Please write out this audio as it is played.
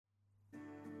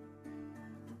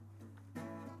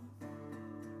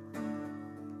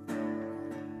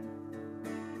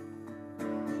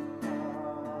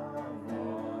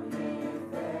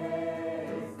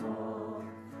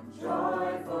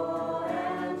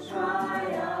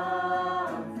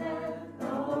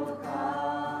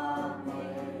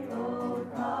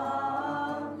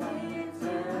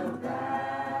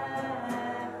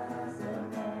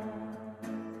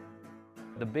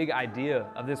big idea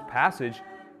of this passage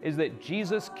is that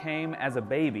Jesus came as a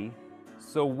baby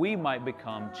so we might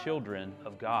become children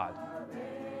of God.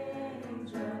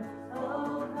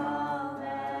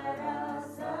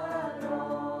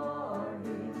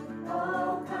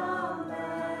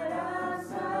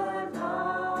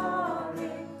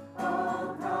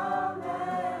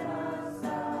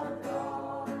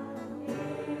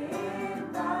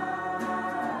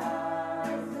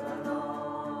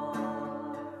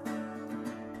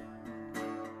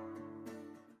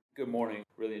 Good morning.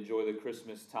 Really enjoy the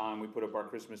Christmas time. We put up our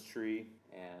Christmas tree,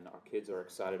 and our kids are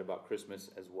excited about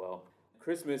Christmas as well.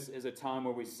 Christmas is a time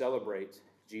where we celebrate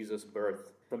Jesus'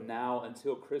 birth. From now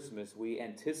until Christmas, we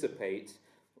anticipate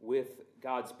with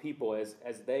God's people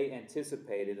as they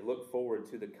anticipated and look forward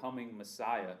to the coming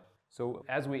Messiah. So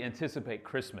as we anticipate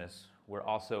Christmas, we're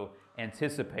also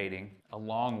anticipating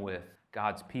along with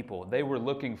God's people. They were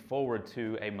looking forward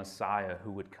to a Messiah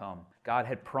who would come. God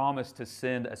had promised to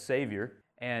send a Savior.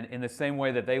 And in the same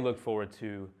way that they look forward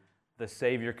to the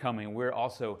Savior coming, we're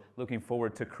also looking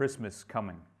forward to Christmas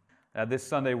coming. This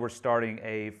Sunday, we're starting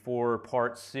a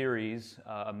 4-part series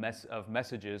of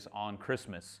messages on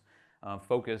Christmas,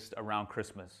 focused around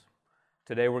Christmas.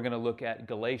 Today, we're going to look at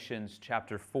Galatians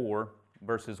chapter 4,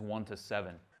 verses 1 to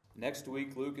 7. Next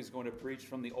week, Luke is going to preach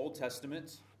from the Old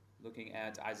Testament, looking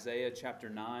at Isaiah chapter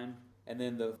 9. And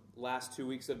then the last 2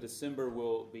 weeks of December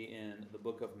will be in the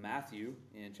book of Matthew,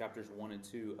 in chapters 1 and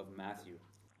 2 of Matthew.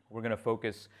 We're going to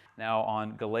focus now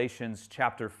on Galatians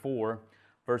chapter 4,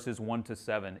 verses 1 to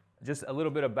 7. Just a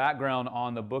little bit of background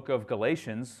on the book of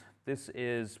Galatians. This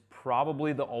is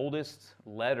probably the oldest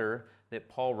letter that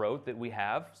Paul wrote that we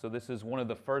have. So this is one of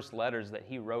the first letters that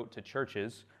he wrote to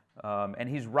churches. And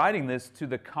he's writing this to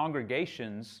the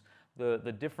congregations,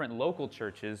 the different local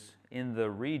churches in the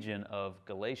region of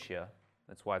Galatia.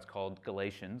 That's why it's called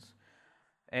Galatians.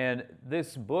 And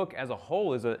this book as a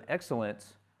whole is an excellent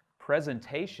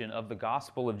presentation of the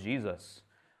gospel of Jesus.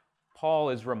 Paul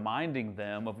is reminding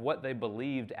them of what they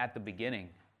believed at the beginning.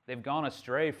 They've gone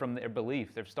astray from their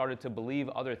belief. They've started to believe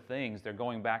other things. They're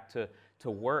going back to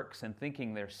works and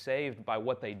thinking they're saved by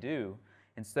what they do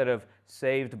instead of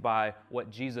saved by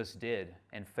what Jesus did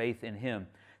and faith in Him.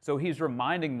 So he's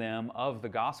reminding them of the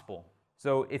gospel.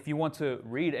 So if you want to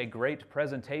read a great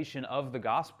presentation of the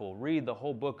gospel, read the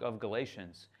whole book of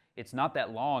Galatians. It's not that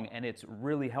long, and it's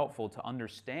really helpful to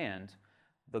understand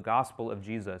the gospel of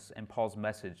Jesus and Paul's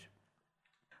message.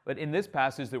 But in this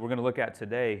passage that we're going to look at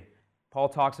today, Paul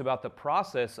talks about the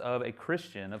process of a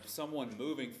Christian, of someone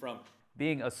moving from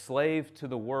being a slave to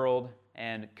the world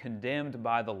and condemned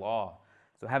by the law.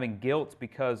 So having guilt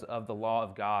because of the law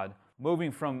of God,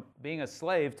 moving from being a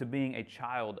slave to being a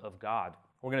child of God.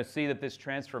 We're going to see that this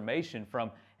transformation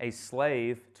from a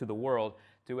slave to the world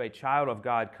to a child of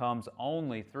God comes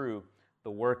only through the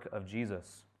work of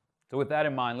Jesus. So with that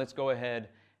in mind, let's go ahead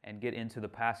and get into the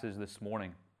passage this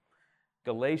morning.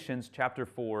 Galatians chapter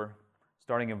 4,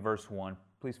 starting in verse 1.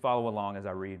 Please follow along as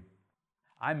I read.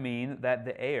 I mean that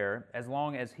the heir, as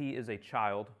long as he is a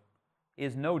child,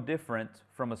 is no different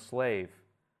from a slave,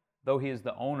 though he is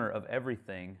the owner of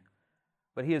everything.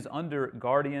 But he is under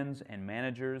guardians and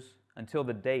managers until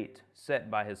the date set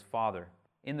by his father.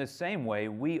 In the same way,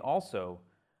 we also,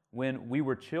 when we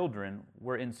were children,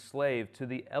 were enslaved to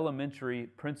the elementary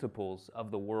principles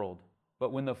of the world.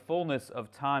 But when the fullness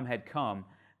of time had come,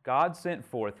 God sent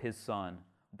forth His Son,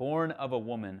 born of a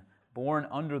woman, born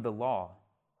under the law,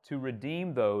 to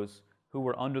redeem those who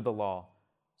were under the law,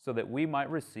 so that we might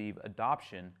receive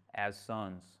adoption as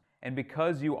sons. And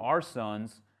because you are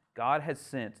sons, God has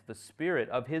sent the Spirit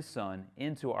of His Son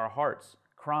into our hearts,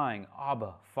 crying,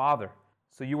 Abba, Father.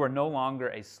 So you are no longer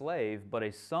a slave, but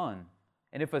a son.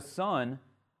 And if a son,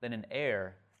 then an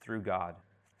heir through God.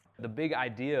 The big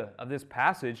idea of this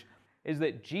passage is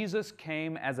that Jesus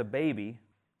came as a baby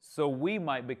so we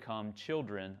might become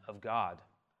children of God.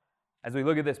 As we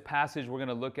look at this passage, we're going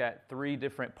to look at 3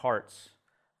 different parts.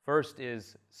 First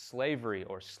is slavery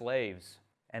or slaves,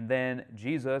 and then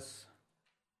Jesus,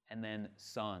 and then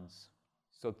sons.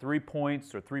 So 3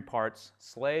 points or 3 parts: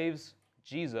 slaves,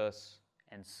 Jesus,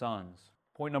 and sons.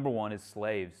 Point number 1 is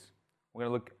slaves. We're going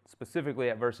to look specifically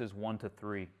at verses 1 to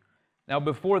 3. Now,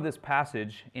 before this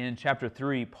passage in chapter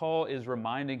 3, Paul is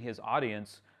reminding his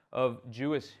audience of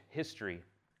Jewish history,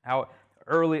 how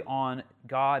early on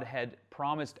God had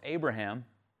promised Abraham,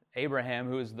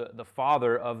 who is the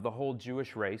father of the whole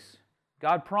Jewish race,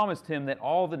 God promised him that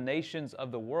all the nations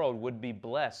of the world would be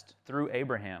blessed through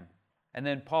Abraham. And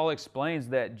then Paul explains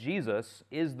that Jesus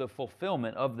is the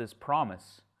fulfillment of this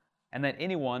promise, and that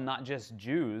anyone, not just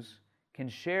Jews, can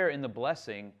share in the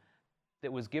blessing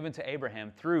that was given to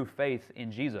Abraham through faith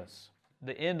in Jesus.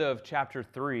 the end of chapter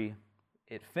 3,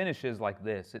 it finishes like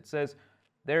this. It says,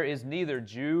 "There is neither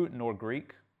Jew nor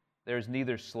Greek, there is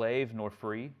neither slave nor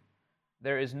free,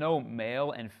 there is no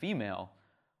male and female,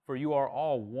 for you are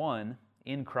all one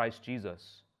in Christ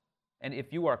Jesus. And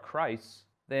if you are Christ's,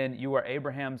 then you are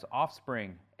Abraham's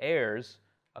offspring, heirs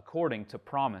according to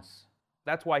promise."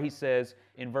 That's why he says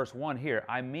in verse 1 here,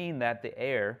 "I mean that the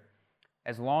heir,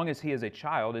 as long as he is a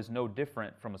child, is no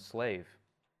different from a slave."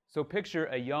 So picture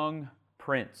a young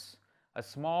prince, a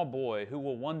small boy who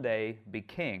will one day be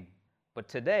king. But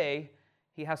today,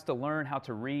 he has to learn how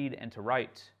to read and to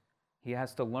write. He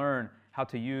has to learn how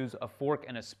to use a fork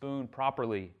and a spoon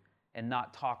properly and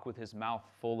not talk with his mouth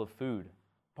full of food.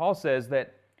 Paul says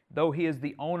that though he is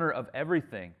the owner of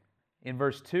everything, in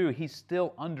verse 2, he's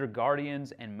still under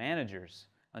guardians and managers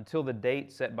until the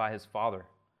date set by his father.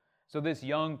 So this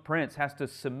young prince has to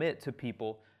submit to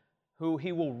people who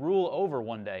he will rule over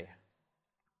one day.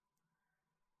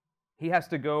 He has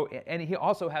to go, and he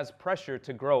also has pressure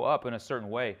to grow up in a certain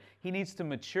way. He needs to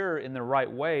mature in the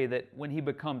right way that when he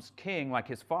becomes king like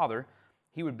his father,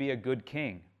 he would be a good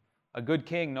king. A good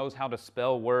king knows how to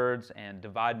spell words and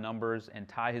divide numbers and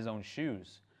tie his own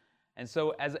shoes. And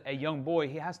so as a young boy,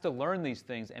 he has to learn these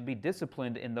things and be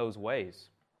disciplined in those ways.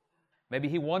 Maybe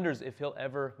he wonders if he'll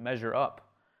ever measure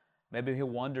up. Maybe he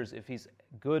wonders if he's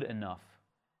good enough.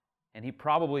 And he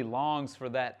probably longs for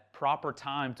that proper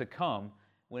time to come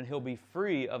when he'll be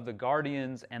free of the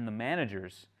guardians and the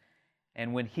managers,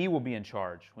 and when he will be in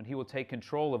charge, when he will take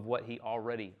control of what he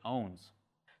already owns.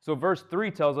 So verse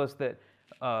 3 tells us that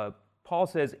Paul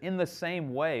says, "In the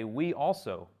same way, we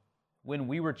also, when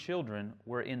we were children,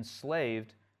 were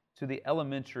enslaved to the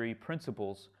elementary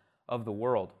principles of the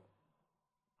world."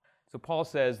 So Paul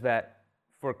says that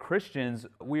for Christians,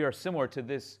 we are similar to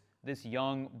this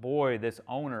young boy, this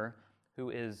owner who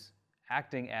is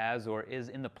acting as or is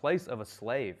in the place of a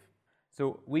slave.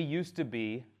 So we used to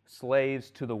be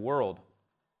slaves to the world.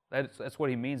 That's what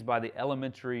he means by the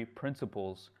elementary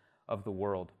principles of the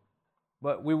world.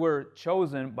 But we were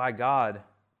chosen by God.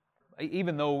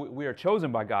 Even though we are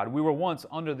chosen by God, we were once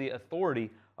under the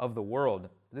authority of the world.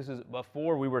 This is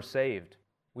before we were saved.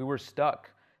 We were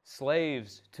stuck,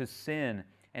 slaves to sin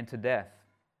and to death.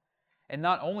 And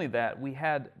not only that, we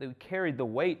carried the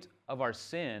weight of our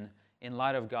sin in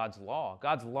light of God's law.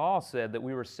 God's law said that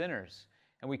we were sinners,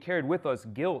 and we carried with us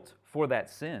guilt for that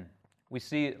sin. We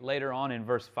see later on in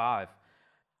verse 5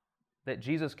 that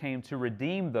Jesus came to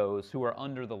redeem those who are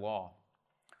under the law.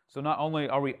 So not only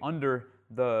are we under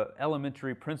the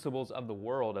elementary principles of the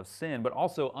world of sin, but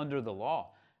also under the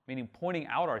law, meaning pointing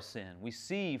out our sin. We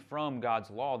see from God's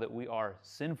law that we are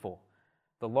sinful.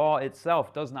 The law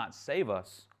itself does not save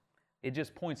us. It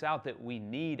just points out that we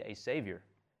need a Savior.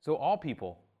 So all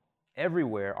people,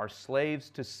 everywhere, are slaves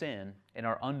to sin and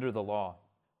are under the law.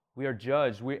 We are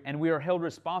judged, and we are held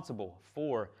responsible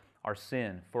for our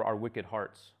sin, for our wicked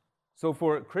hearts. So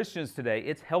for Christians today,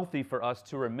 it's healthy for us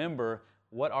to remember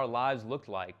what our lives looked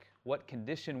like, what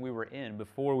condition we were in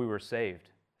before we were saved.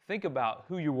 Think about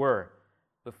who you were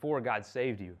before God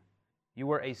saved you. You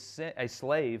were a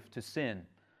slave to sin,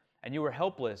 and you were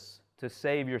helpless to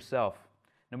save yourself,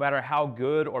 no matter how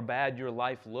good or bad your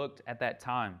life looked at that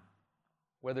time.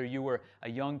 Whether you were a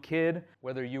young kid,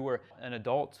 whether you were an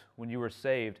adult when you were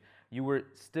saved, you were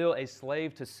still a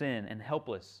slave to sin and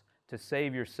helpless to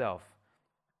save yourself.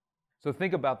 So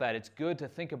think about that. It's good to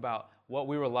think about what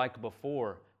we were like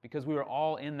before, because we were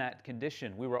all in that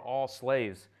condition. We were all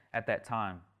slaves at that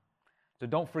time. So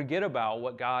don't forget about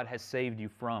what God has saved you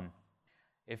from.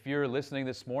 If you're listening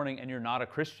this morning and you're not a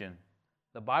Christian,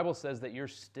 the Bible says that you're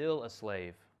still a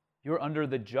slave. You're under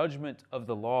the judgment of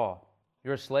the law.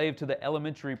 You're a slave to the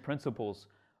elementary principles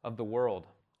of the world.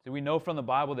 So we know from the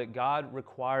Bible that God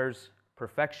requires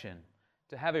perfection.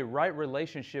 To have a right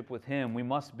relationship with Him, we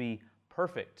must be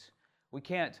perfect. We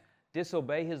can't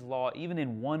disobey His law even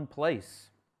in one place.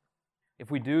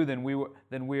 If we do, then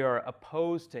we are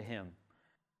opposed to Him,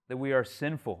 that we are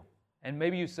sinful. And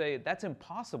maybe you say, that's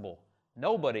impossible.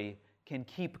 Nobody can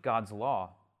keep God's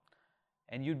law.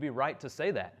 And you'd be right to say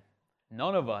that.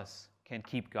 None of us can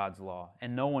keep God's law,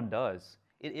 and no one does.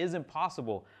 It is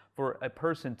impossible for a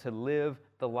person to live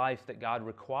the life that God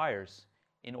requires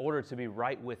in order to be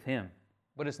right with Him.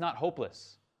 But it's not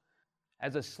hopeless.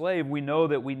 As a slave, we know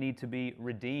that we need to be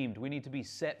redeemed. We need to be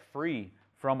set free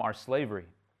from our slavery.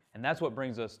 And that's what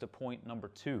brings us to point number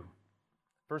 2.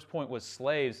 First point was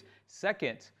slaves.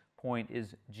 Second point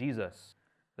is Jesus.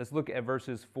 Let's look at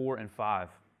verses 4 and 5.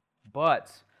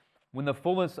 But when the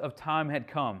fullness of time had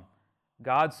come,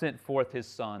 God sent forth His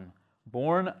Son,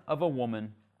 born of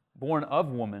woman, born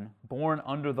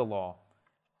under the law,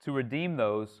 to redeem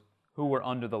those who were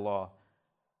under the law,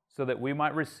 so that we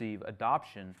might receive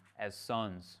adoption as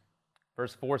sons.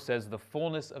 Verse 4 says, the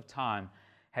fullness of time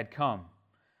had come.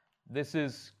 This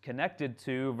is connected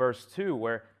to verse 2,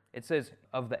 where it says,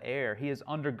 of the heir, he is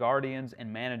under guardians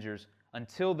and managers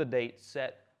until the date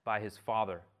set by his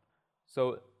father.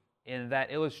 So in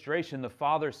that illustration, the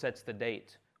father sets the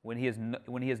date when he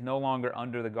is no longer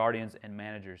under the guardians and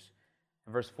managers.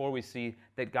 In verse 4, we see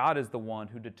that God is the one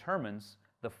who determines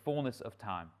the fullness of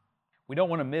time. We don't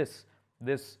want to miss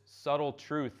this subtle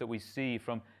truth that we see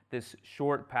from this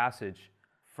short passage,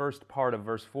 first part of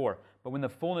verse 4. But when the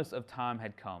fullness of time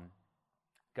had come,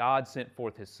 God sent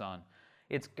forth his Son.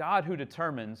 It's God who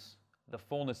determines the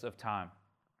fullness of time.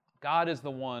 God is the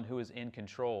one who is in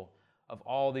control of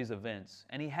all these events,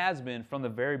 and he has been from the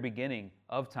very beginning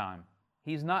of time.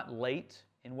 He's not late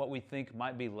in what we think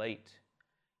might be late.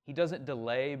 He doesn't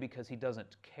delay because he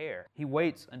doesn't care. He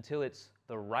waits until it's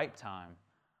the right time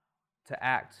to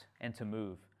act and to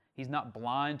move. He's not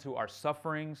blind to our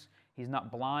sufferings. He's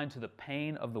not blind to the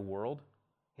pain of the world.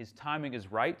 His timing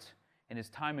is right, and his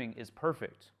timing is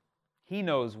perfect. He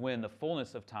knows when the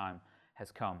fullness of time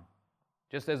has come.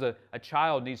 Just as a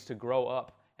child needs to grow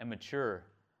up and mature,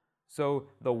 so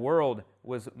the world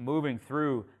was moving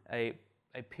through a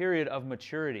period of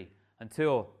maturity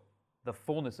until the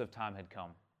fullness of time had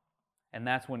come. And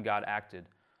that's when God acted.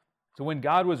 So when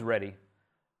God was ready,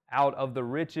 out of the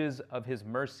riches of his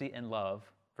mercy and love,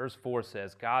 verse 4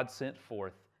 says, God sent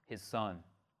forth his Son.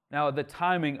 Now, the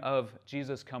timing of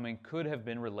Jesus coming could have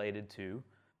been related to,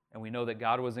 and we know that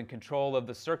God was in control of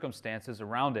the circumstances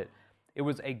around it. It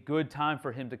was a good time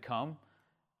for him to come,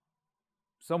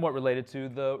 somewhat related to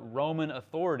the Roman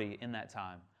authority in that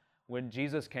time. When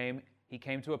Jesus came, he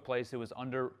came to a place that was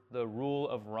under the rule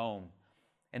of Rome.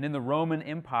 And in the Roman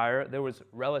Empire, there was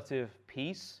relative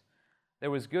peace.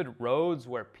 There was good roads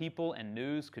where people and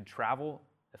news could travel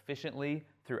efficiently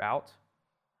throughout.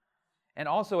 And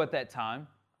also at that time,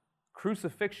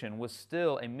 crucifixion was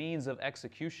still a means of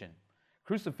execution.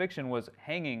 Crucifixion was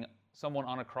hanging someone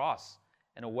on a cross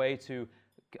in a way to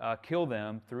kill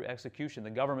them through execution. The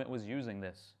government was using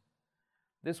this.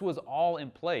 This was all in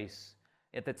place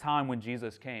at the time when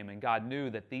Jesus came, and God knew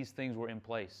that these things were in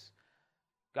place.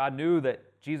 God knew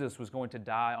that Jesus was going to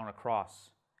die on a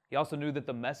cross. He also knew that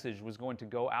the message was going to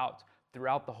go out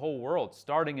throughout the whole world,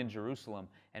 starting in Jerusalem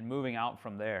and moving out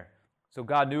from there. So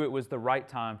God knew it was the right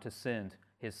time to send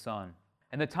his Son.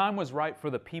 And the time was right for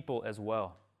the people as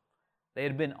well. They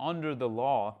had been under the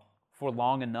law for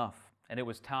long enough, and it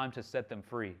was time to set them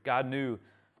free. God knew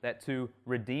that to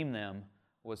redeem them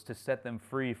was to set them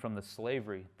free from the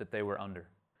slavery that they were under.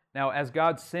 Now, as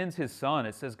God sends his Son,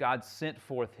 it says God sent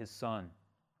forth his Son.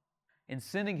 In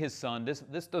sending his Son,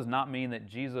 this does not mean that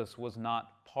Jesus was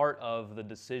not part of the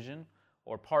decision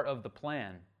or part of the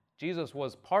plan. Jesus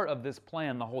was part of this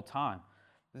plan the whole time.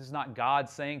 This is not God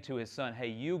saying to his Son, hey,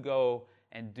 you go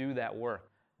and do that work.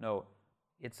 No,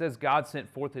 it says God sent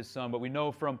forth his Son, but we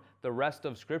know from the rest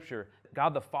of Scripture,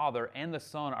 God the Father and the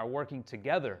Son are working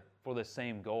together for the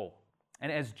same goal.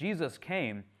 And as Jesus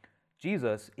came,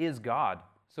 Jesus is God.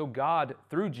 So God,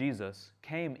 through Jesus,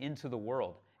 came into the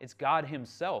world. It's God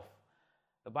himself.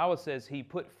 The Bible says he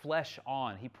put flesh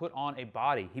on. He put on a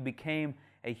body. He became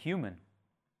a human.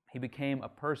 He became a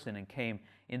person and came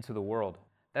into the world.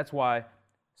 That's why,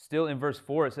 still in verse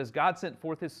 4, it says, God sent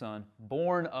forth his Son,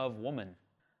 born of woman.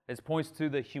 This points to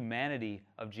the humanity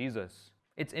of Jesus.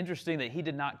 It's interesting that he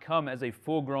did not come as a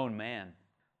full-grown man,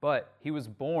 but he was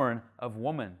born of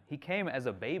woman. He came as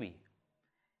a baby.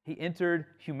 He entered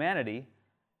humanity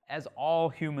as all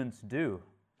humans do,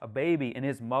 a baby in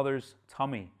his mother's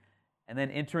tummy, and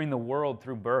then entering the world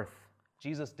through birth.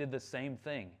 Jesus did the same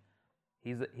thing.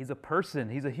 He's a person,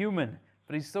 he's a human,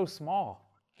 but he's so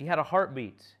small. He had a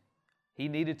heartbeat. He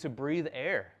needed to breathe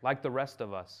air like the rest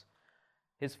of us.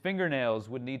 His fingernails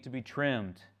would need to be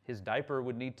trimmed. His diaper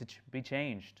would need to be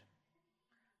changed.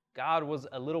 God was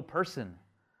a little person.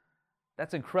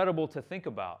 That's incredible to think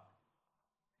about.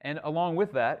 And along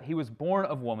with that, he was born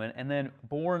of woman and then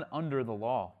born under the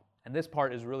law. And this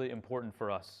part is really important for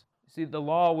us. See, the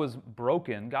law was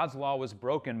broken. God's law was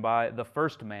broken by the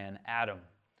first man, Adam.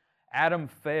 Adam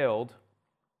failed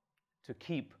to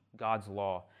keep God's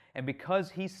law. And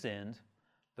because he sinned,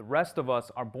 the rest of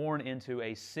us are born into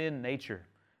a sin nature.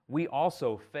 We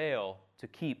also fail to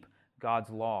keep God's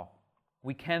law.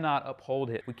 We cannot uphold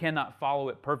it. We cannot follow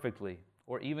it perfectly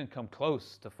or even come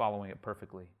close to following it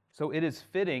perfectly. So it is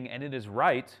fitting and it is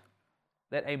right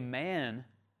that a man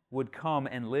would come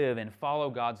and live and follow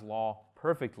God's law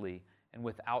perfectly and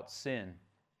without sin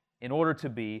in order to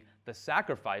be the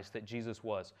sacrifice that Jesus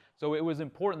was. So it was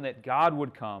important that God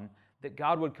would come, that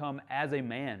God would come as a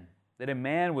man, that a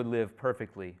man would live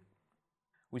perfectly.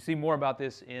 We see more about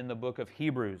this in the book of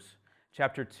Hebrews.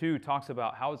 Chapter 2 talks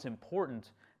about how it's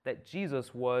important that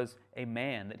Jesus was a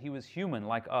man, that he was human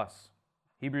like us.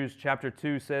 Hebrews chapter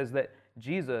 2 says that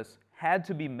Jesus had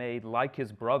to be made like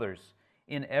his brothers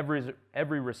in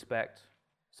every respect,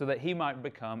 so that he might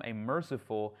become a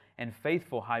merciful and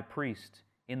faithful high priest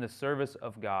in the service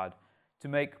of God to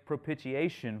make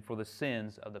propitiation for the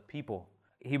sins of the people.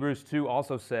 Hebrews 2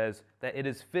 also says that it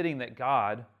is fitting that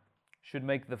God should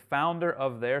make the founder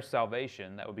of their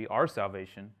salvation, that would be our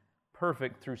salvation,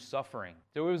 perfect through suffering.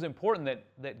 So it was important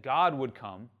that God would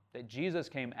come, that Jesus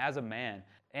came as a man,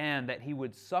 and that he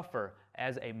would suffer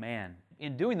as a man.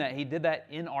 In doing that, he did that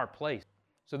in our place.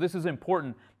 So this is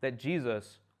important that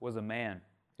Jesus was a man.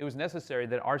 It was necessary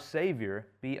that our Savior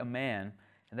be a man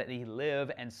and that he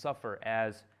live and suffer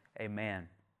as a man.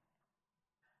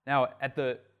 Now, at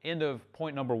the end of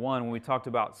point number 1, when we talked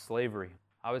about slavery,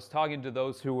 I was talking to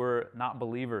those who were not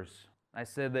believers. I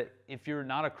said that if you're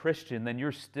not a Christian, then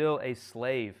you're still a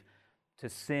slave to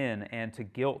sin and to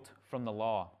guilt from the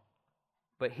law.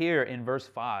 But here in verse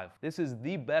 5, this is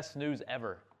the best news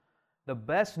ever. The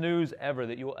best news ever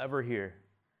that you will ever hear.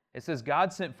 It says,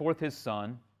 God sent forth his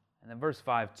Son, and then verse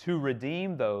 5, to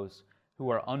redeem those who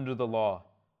are under the law,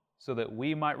 so that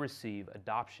we might receive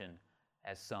adoption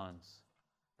as sons.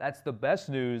 That's the best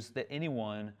news that any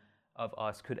one of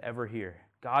us could ever hear.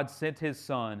 God sent his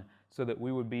Son so that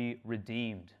we would be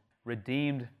redeemed.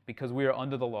 Redeemed because we are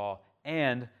under the law,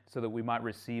 and so that we might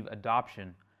receive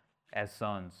adoption as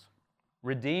sons.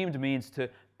 Redeemed means to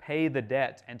pay the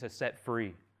debt and to set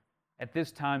free. At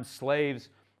this time, slaves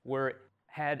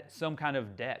had some kind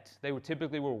of debt. They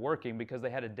typically were working because they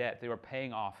had a debt. They were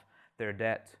paying off their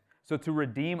debt. So to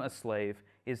redeem a slave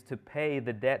is to pay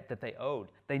the debt that they owed.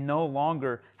 They no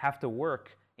longer have to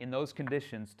work in those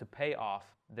conditions to pay off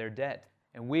their debt.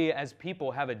 And we as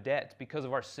people have a debt because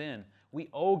of our sin. We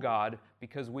owe God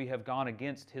because we have gone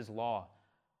against his law.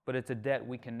 But it's a debt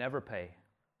we can never pay.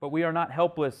 But we are not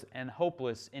helpless and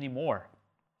hopeless anymore.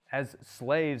 As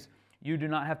slaves, you do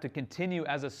not have to continue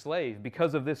as a slave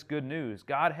because of this good news.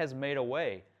 God has made a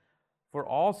way for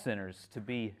all sinners to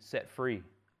be set free.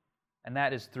 And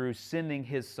that is through sending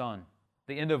his Son.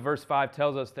 The end of verse 5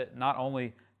 tells us that not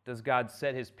only does God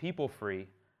set his people free,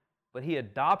 but he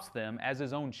adopts them as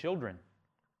his own children.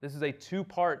 This is a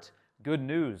two-part good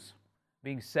news,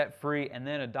 being set free and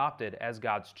then adopted as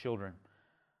God's children.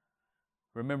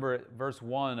 Remember, verse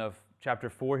 1 of chapter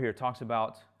 4 here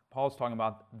Paul's talking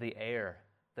about the heir,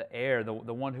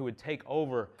 the one who would take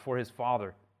over for his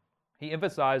father. He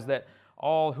emphasized that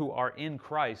all who are in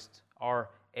Christ are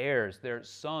heirs. They're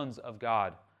sons of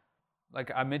God.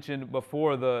 Like I mentioned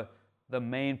before, the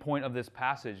main point of this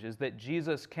passage is that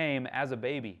Jesus came as a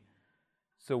baby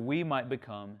so we might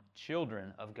become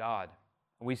children of God.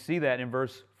 We see that in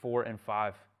verse 4 and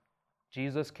 5.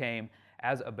 Jesus came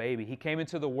as a baby. He came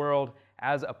into the world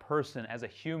as a person, as a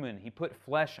human. He put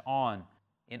flesh on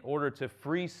in order to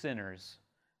free sinners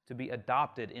to be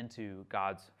adopted into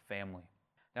God's family.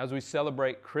 Now, as we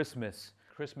celebrate Christmas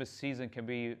season can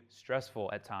be stressful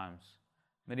at times.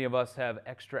 Many of us have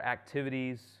extra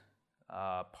activities,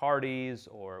 parties,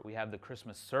 or we have the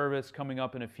Christmas service coming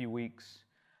up in a few weeks.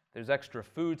 There's extra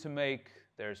food to make.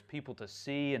 There's people to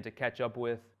see and to catch up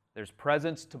with. There's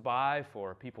presents to buy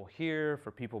for people here, for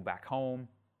people back home.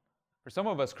 For some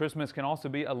of us, Christmas can also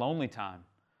be a lonely time.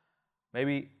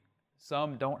 Maybe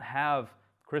some don't have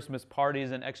Christmas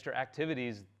parties and extra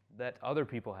activities that other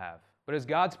people have. But as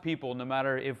God's people, no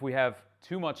matter if we have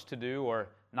too much to do or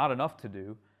not enough to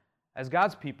do, as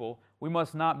God's people, we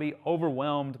must not be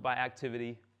overwhelmed by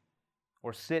activity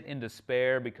or sit in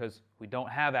despair because we don't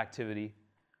have activity.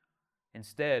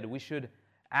 Instead, we should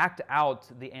act out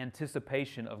the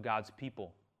anticipation of God's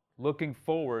people, looking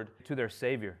forward to their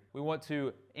Savior. We want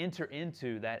to enter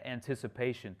into that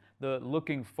anticipation, the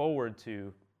looking forward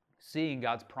to seeing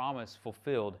God's promise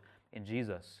fulfilled in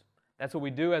Jesus. That's what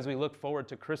we do as we look forward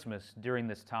to Christmas during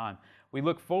this time. We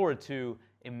look forward to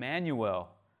Emmanuel,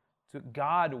 to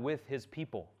God with his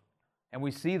people. And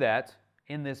we see that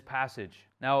in this passage.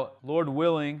 Now, Lord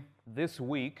willing, this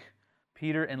week,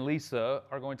 Peter and Lisa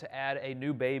are going to add a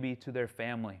new baby to their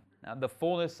family. Now, the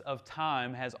fullness of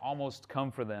time has almost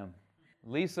come for them.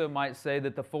 Lisa might say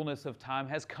that the fullness of time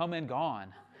has come and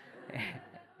gone,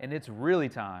 and it's really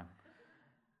time.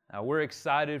 Now, we're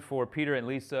excited for Peter and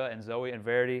Lisa and Zoe and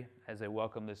Verity as they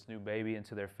welcome this new baby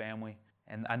into their family.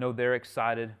 And I know they're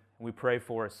excited. We pray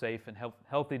for a safe and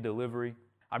healthy delivery.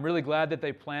 I'm really glad that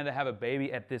they plan to have a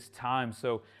baby at this time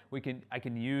so I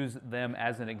can use them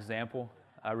as an example.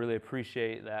 I really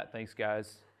appreciate that. Thanks,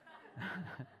 guys.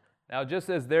 Now, just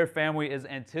as their family is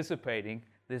anticipating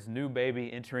this new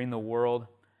baby entering the world,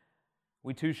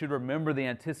 we too should remember the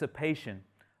anticipation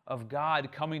of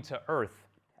God coming to earth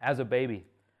as a baby.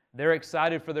 They're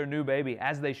excited for their new baby,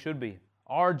 as they should be.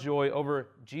 Our joy over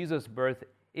Jesus' birth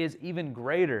is even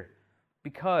greater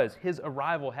because His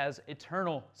arrival has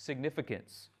eternal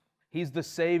significance. He's the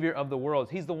Savior of the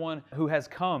world. He's the one who has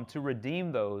come to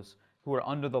redeem those who are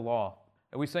under the law.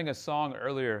 And we sang a song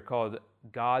earlier called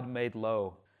God Made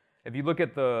Low. If you look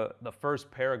at the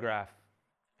first paragraph,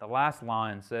 the last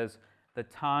line says, "The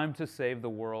time to save the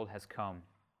world has come."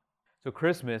 So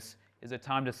Christmas is a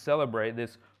time to celebrate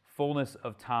this fullness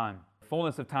of time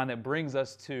that brings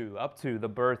us up to the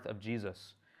birth of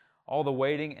Jesus. All the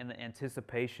waiting and the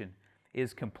anticipation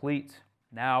is complete.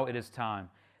 Now it is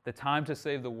time. The time to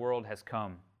save the world has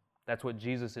come. That's what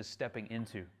Jesus is stepping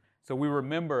into. So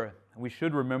we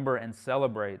should remember and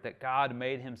celebrate that God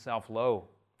made Himself low.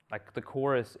 Like the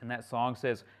chorus in that song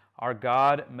says, "Our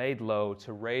God made low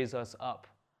to raise us up."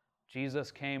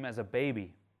 Jesus came as a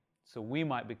baby so we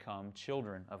might become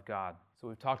children of God. So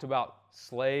we've talked about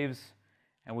slaves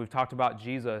and we've talked about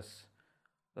Jesus.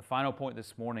 The final point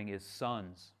this morning is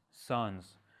sons.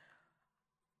 Sons.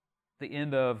 The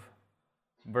end of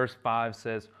verse 5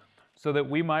 says, "So that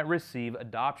we might receive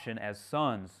adoption as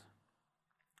sons."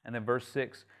 And then verse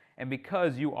 6, "And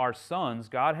because you are sons,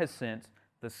 God has sent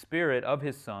the Spirit of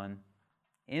His Son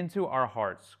into our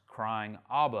hearts, crying,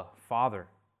 'Abba, Father.'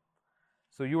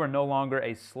 So you are no longer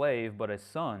a slave, but a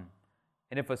son.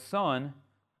 And if a son,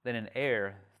 then an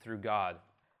heir through God."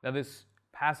 Now this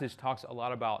passage talks a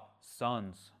lot about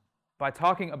sons. By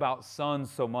talking about sons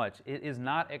so much, it is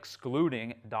not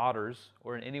excluding daughters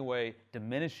or in any way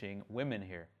diminishing women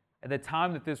here. At the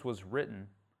time that this was written,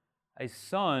 a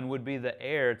son would be the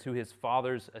heir to his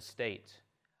father's estate.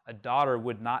 A daughter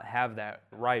would not have that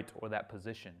right or that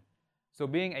position. So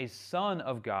being a son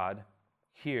of God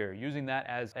here, using that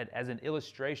as an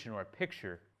illustration or a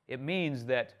picture, it means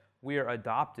that we are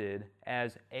adopted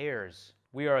as heirs.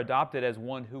 We are adopted as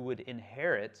one who would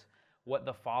inherit what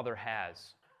the Father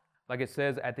has. Like it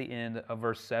says at the end of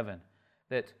verse 7,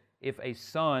 that if a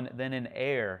son, then an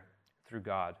heir through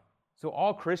God. So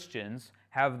all Christians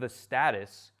have the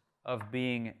status of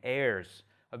being heirs,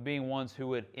 of being ones who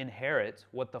would inherit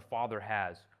what the Father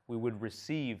has. We would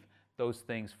receive those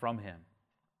things from Him.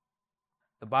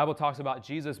 The Bible talks about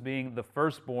Jesus being the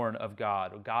firstborn of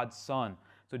God, or God's Son.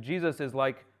 So Jesus is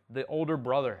like the older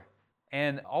brother.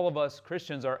 And all of us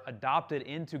Christians are adopted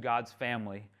into God's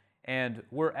family, and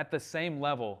we're at the same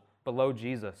level below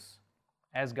Jesus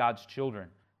as God's children.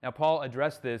 Now, Paul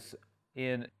addressed this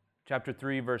in chapter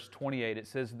 3, verse 28. It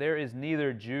says, "There is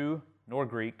neither Jew nor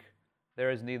Greek,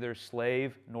 there is neither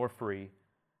slave nor free.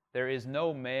 There is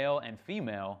no male and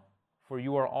female, for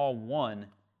you are all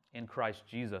one in Christ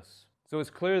Jesus." So it's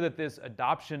clear that this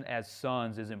adoption as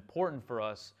sons is important for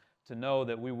us to know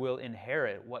that we will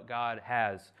inherit what God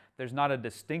has. There's not a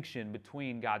distinction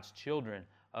between God's children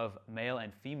of male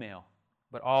and female,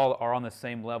 but all are on the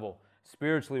same level.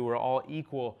 Spiritually, we're all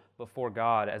equal before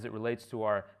God as it relates to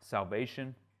our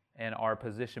salvation and our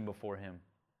position before Him.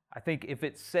 I think if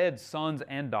it said sons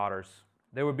and daughters,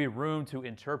 there would be room to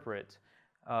interpret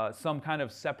some kind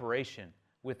of separation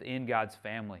within God's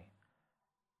family.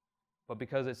 But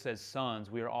because it says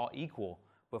sons, we are all equal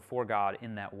before God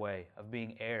in that way of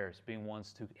being heirs, being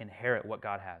ones to inherit what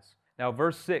God has. Now,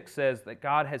 verse 6 says that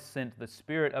God has sent the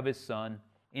Spirit of His Son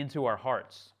into our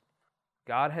hearts.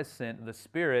 God has sent the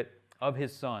Spirit of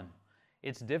His Son.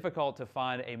 It's difficult to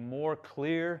find a more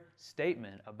clear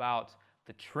statement about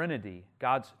the Trinity,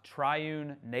 God's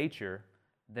triune nature,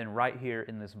 than right here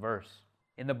in this verse.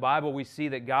 In the Bible, we see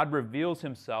that God reveals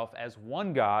Himself as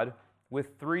one God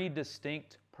with three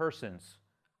distinct persons: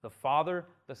 the Father,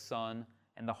 the Son,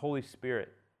 and the Holy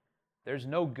Spirit. There's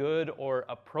no good or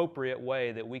appropriate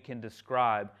way that we can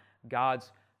describe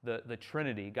the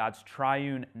Trinity, God's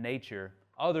triune nature,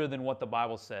 other than what the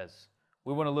Bible says.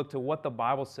 We want to look to what the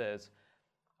Bible says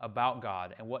about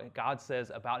God and what God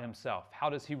says about Himself. How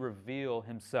does He reveal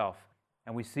Himself?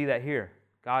 And we see that here.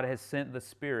 God has sent the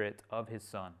Spirit of His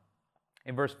Son.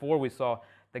 In verse 4, we saw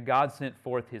that God sent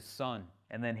forth His Son.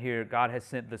 And then here, God has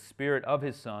sent the Spirit of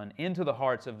His Son into the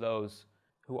hearts of those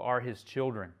who are His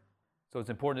children. So it's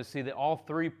important to see that all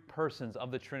three persons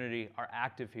of the Trinity are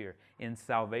active here in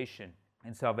salvation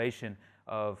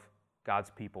of God's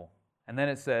people. And then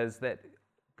it says that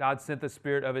God sent the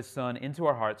Spirit of His Son into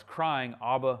our hearts, crying,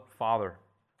 "Abba, Father."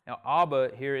 Now,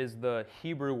 Abba here is the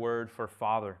Hebrew word for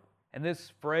father. And this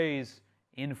phrase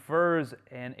infers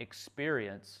an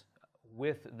experience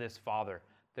with this Father.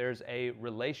 There's a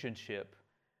relationship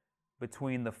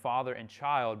between the father and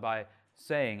child by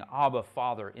saying, Abba,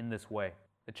 Father, in this way.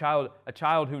 A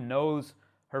child who knows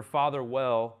her father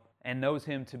well and knows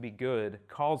him to be good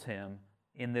calls him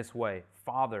in this way,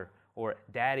 Father, or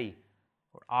Daddy,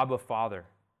 or Abba, Father,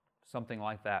 something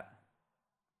like that.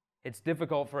 It's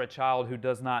difficult for a child who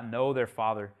does not know their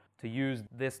father to use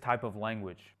this type of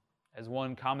language. As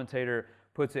one commentator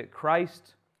puts it,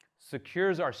 Christ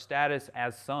secures our status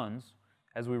as sons,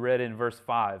 as we read in verse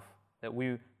 5, that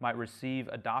we might receive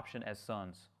adoption as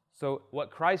sons. So what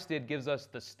Christ did gives us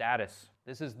the status.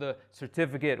 This is the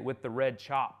certificate with the red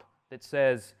chop that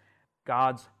says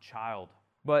God's child.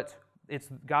 But it's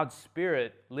God's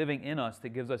Spirit living in us that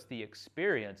gives us the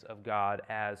experience of God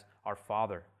as our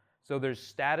Father. So there's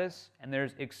status and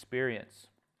there's experience.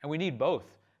 And we need both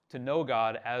to know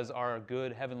God as our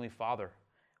good Heavenly Father.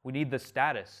 We need the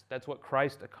status. That's what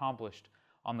Christ accomplished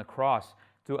on the cross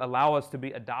to allow us to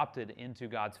be adopted into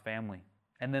God's family.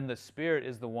 And then the Spirit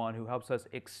is the one who helps us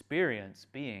experience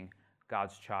being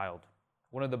God's child.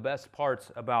 One of the best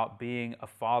parts about being a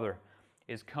father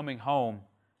is coming home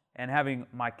and having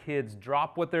my kids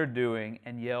drop what they're doing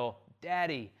and yell,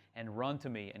 Daddy, and run to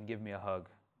me and give me a hug.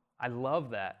 I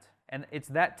love that. And it's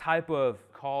that type of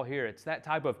call here. It's that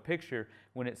type of picture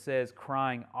when it says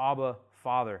crying, Abba,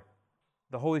 Father.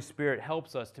 The Holy Spirit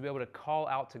helps us to be able to call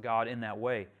out to God in that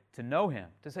way, to know Him,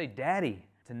 to say Daddy,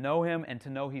 to know Him and to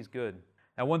know He's good.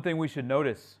 Now, one thing we should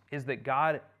notice is that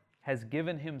God has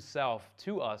given Himself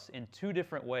to us in two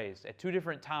different ways, at two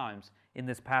different times in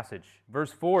this passage.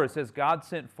 Verse 4, it says, God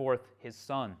sent forth His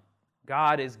Son.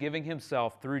 God is giving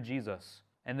Himself through Jesus.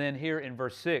 And then here in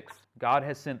verse 6, God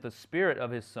has sent the Spirit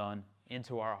of His Son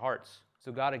into our hearts.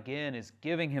 So God again is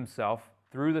giving Himself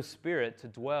through the Spirit to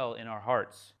dwell in our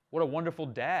hearts. What a wonderful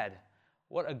dad.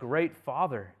 What a great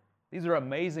father. These are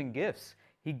amazing gifts.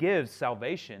 He gives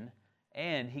salvation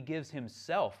and He gives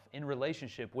Himself in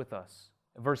relationship with us.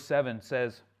 Verse 7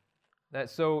 says that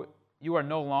so you are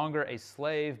no longer a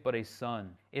slave but a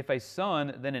son. If a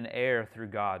son, then an heir through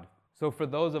God. So for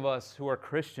those of us who are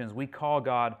Christians, we call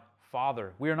God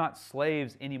Father. We are not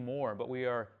slaves anymore, but we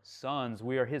are sons.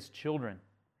 We are His children.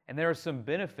 And there are some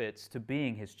benefits to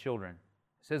being His children.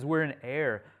 It says we're an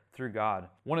heir through God.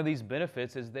 One of these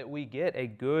benefits is that we get a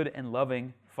good and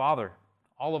loving father.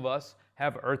 All of us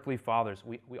have earthly fathers.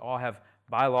 We all have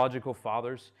biological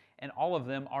fathers, and all of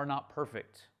them are not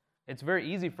perfect. It's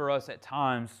very easy for us at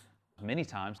times, many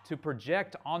times, to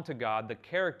project onto God the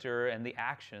character and the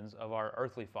actions of our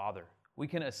earthly father. We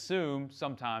can assume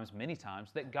sometimes, many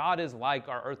times, that God is like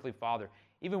our earthly father,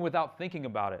 even without thinking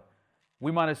about it.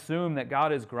 We might assume that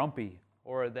God is grumpy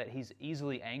or that He's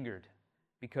easily angered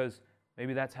because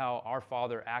maybe that's how our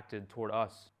Father acted toward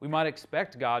us. We might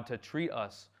expect God to treat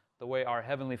us the way our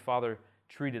Heavenly Father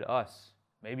treated us,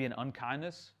 maybe in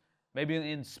unkindness, maybe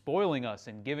in spoiling us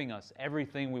and giving us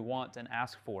everything we want and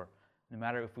ask for, no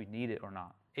matter if we need it or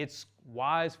not. It's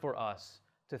wise for us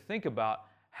to think about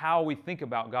how we think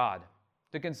about God,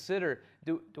 to consider,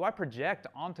 do I project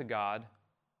onto God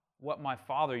what my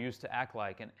father used to act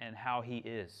like and how He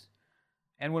is?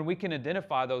 And when we can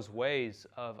identify those ways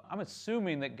of, I'm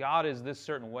assuming that God is this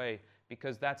certain way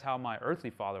because that's how my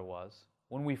earthly father was,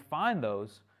 when we find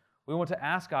those, we want to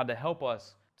ask God to help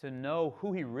us to know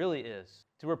who He really is,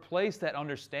 to replace that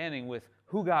understanding with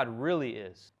who God really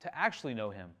is, to actually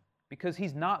know Him, because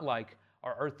He's not like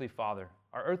our earthly father.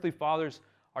 Our earthly fathers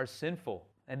are sinful,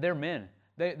 and they're men.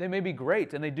 They may be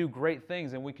great, and they do great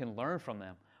things, and we can learn from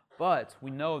them, but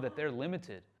we know that they're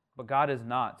limited, but God is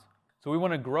not. So we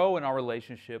want to grow in our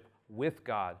relationship with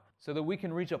God so that we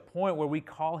can reach a point where we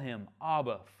call Him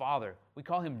Abba, Father. We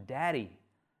call Him Daddy.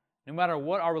 No matter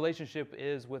what our relationship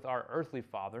is with our earthly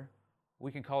father,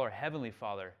 we can call our Heavenly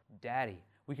Father Daddy.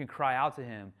 We can cry out to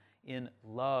Him in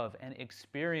love and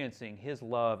experiencing His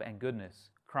love and goodness,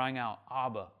 crying out,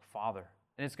 Abba, Father.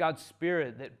 And it's God's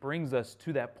Spirit that brings us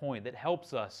to that point, that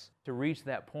helps us to reach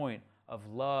that point of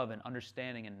love and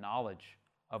understanding and knowledge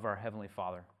of our Heavenly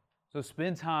Father. So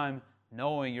spend time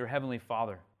knowing your Heavenly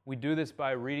Father. We do this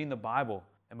by reading the Bible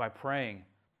and by praying.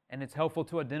 And it's helpful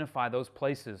to identify those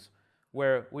places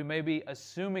where we may be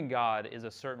assuming God is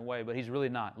a certain way, but He's really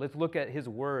not. Let's look at His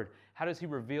Word. How does He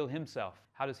reveal Himself?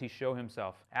 How does He show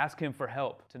Himself? Ask Him for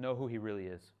help to know who He really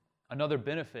is. Another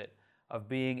benefit of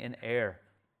being an heir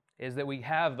is that we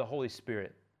have the Holy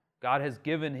Spirit. God has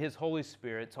given His Holy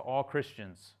Spirit to all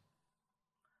Christians.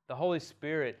 The Holy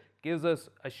Spirit gives us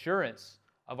assurance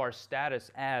of our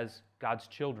status as God's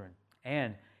children.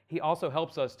 And He also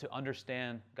helps us to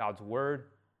understand God's Word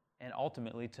and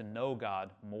ultimately to know God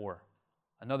more.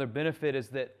 Another benefit is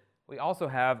that we also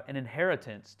have an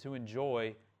inheritance to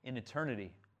enjoy in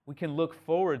eternity. We can look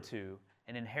forward to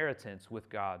an inheritance with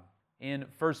God. In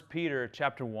 1 Peter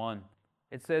chapter 1,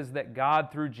 it says that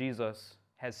God, through Jesus,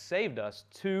 has saved us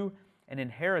to an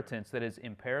inheritance that is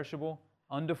imperishable,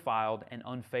 undefiled, and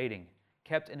unfading,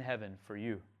 kept in heaven for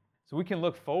you. So we can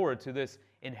look forward to this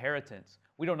inheritance.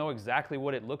 We don't know exactly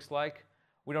what it looks like.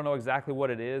 We don't know exactly what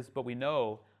it is, but we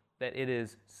know that it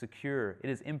is secure,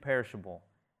 it is imperishable,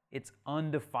 it's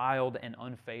undefiled and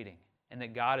unfading, and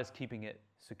that God is keeping it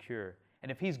secure.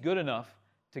 And if He's good enough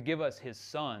to give us His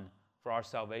Son for our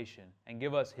salvation and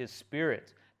give us His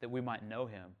Spirit that we might know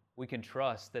Him, we can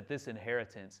trust that this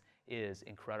inheritance is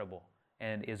incredible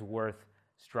and is worth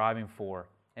striving for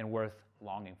and worth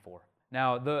longing for.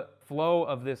 Now, the flow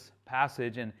of this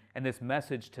passage and this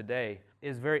message today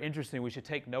is very interesting. We should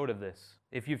take note of this.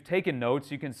 If you've taken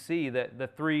notes, you can see that the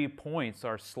 3 points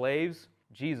are slaves,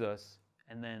 Jesus,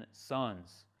 and then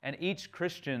sons. And each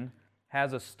Christian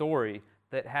has a story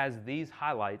that has these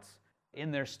highlights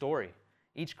in their story.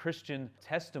 Each Christian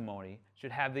testimony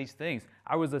should have these things.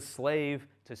 I was a slave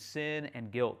to sin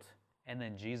and guilt, and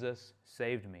then Jesus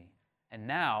saved me. And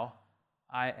now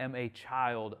I am a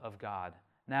child of God.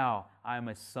 Now I am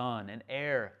a son, an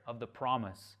heir of the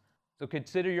promise. So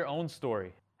consider your own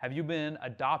story. Have you been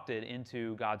adopted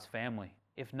into God's family?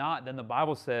 If not, then the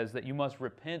Bible says that you must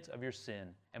repent of your sin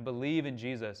and believe in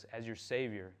Jesus as your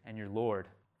Savior and your Lord.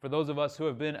 For those of us who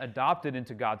have been adopted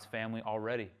into God's family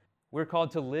already, we're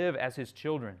called to live as His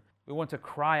children. We want to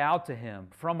cry out to Him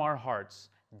from our hearts,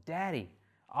 Daddy,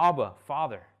 Abba,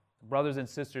 Father. Brothers and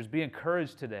sisters, be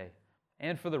encouraged today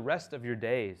and for the rest of your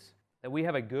days that we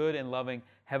have a good and loving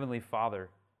Heavenly Father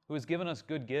who has given us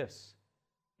good gifts.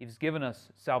 He's given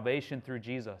us salvation through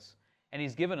Jesus, and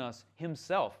He's given us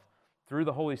Himself through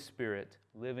the Holy Spirit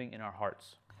living in our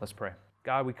hearts. Let's pray.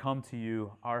 God, we come to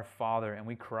You, our Father, and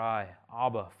we cry,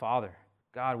 Abba, Father.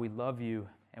 God, we love You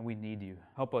and we need You.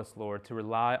 Help us, Lord, to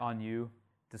rely on You,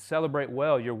 to celebrate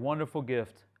well Your wonderful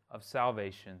gift of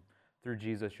salvation through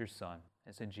Jesus, Your Son.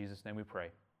 It's in Jesus' name we pray.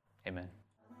 Amen.